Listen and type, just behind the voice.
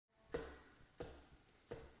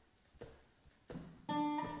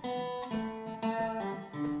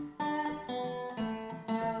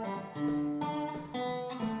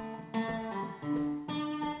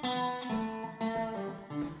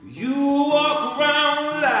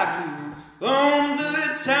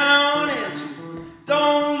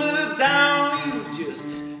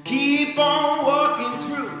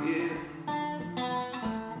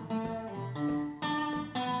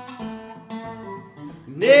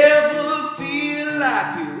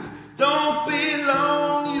like you don't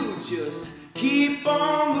belong. You just keep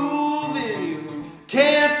on moving. You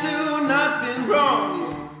can't do nothing wrong.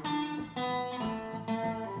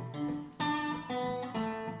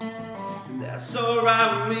 And that's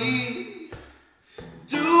alright with me.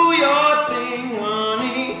 Do your thing,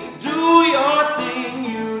 honey. Do your thing.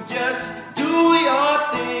 You just do your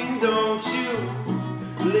thing. Don't you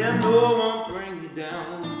let no one bring you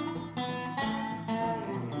down.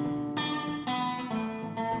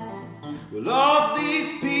 Well, all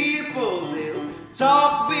these people, they'll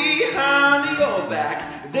talk behind your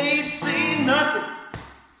back. They say nothing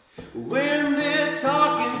when they're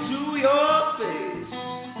talking to your face.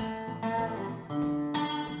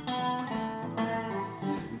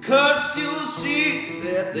 'Cause you'll see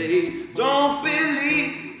that they don't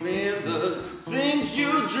believe in the things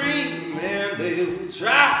you dream, and they'll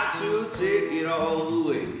try to take it all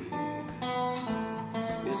away.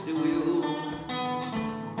 Yes, they will.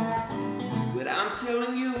 But I'm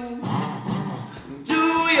telling you, do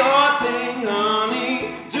your thing, honey.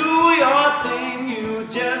 Do your thing. You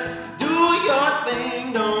just do your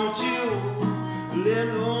thing. Don't you let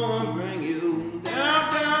no one bring you down,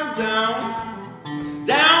 down, down.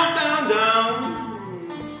 Down, down, down.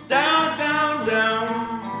 Down, down, down.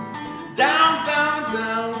 Down, down,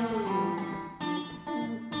 down.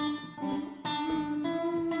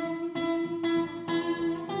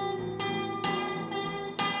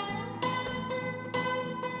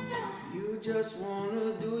 You just wanna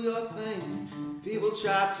do your thing. People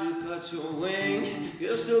try to cut your wing.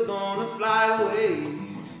 You're still gonna fly away.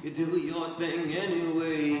 You do your thing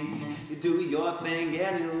anyway. You do your thing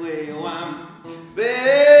anyway. Oh, I'm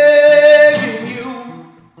begging you,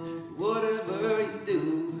 whatever you do,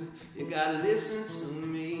 you gotta listen to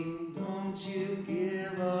me. Don't you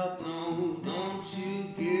give up, no. Don't you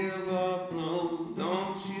give up, no.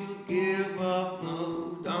 Don't you give up,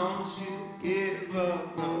 no. Don't you give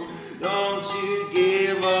up, no. Don't you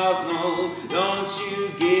give up, no. Don't you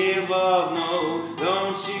give up, no.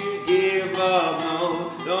 Don't you give up, no.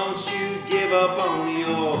 Don't you give up on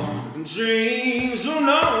your dreams. Oh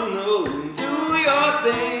no, no. Do your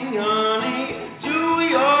thing, honey. Do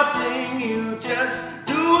your thing. You just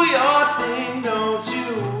do your thing. Don't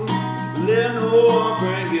you let no one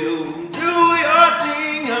bring you. Do your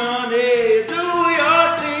thing, honey. Do your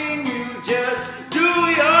thing. You just do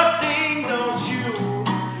your thing. Don't you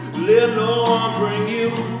let no one bring you.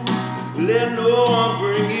 Let no one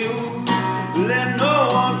bring you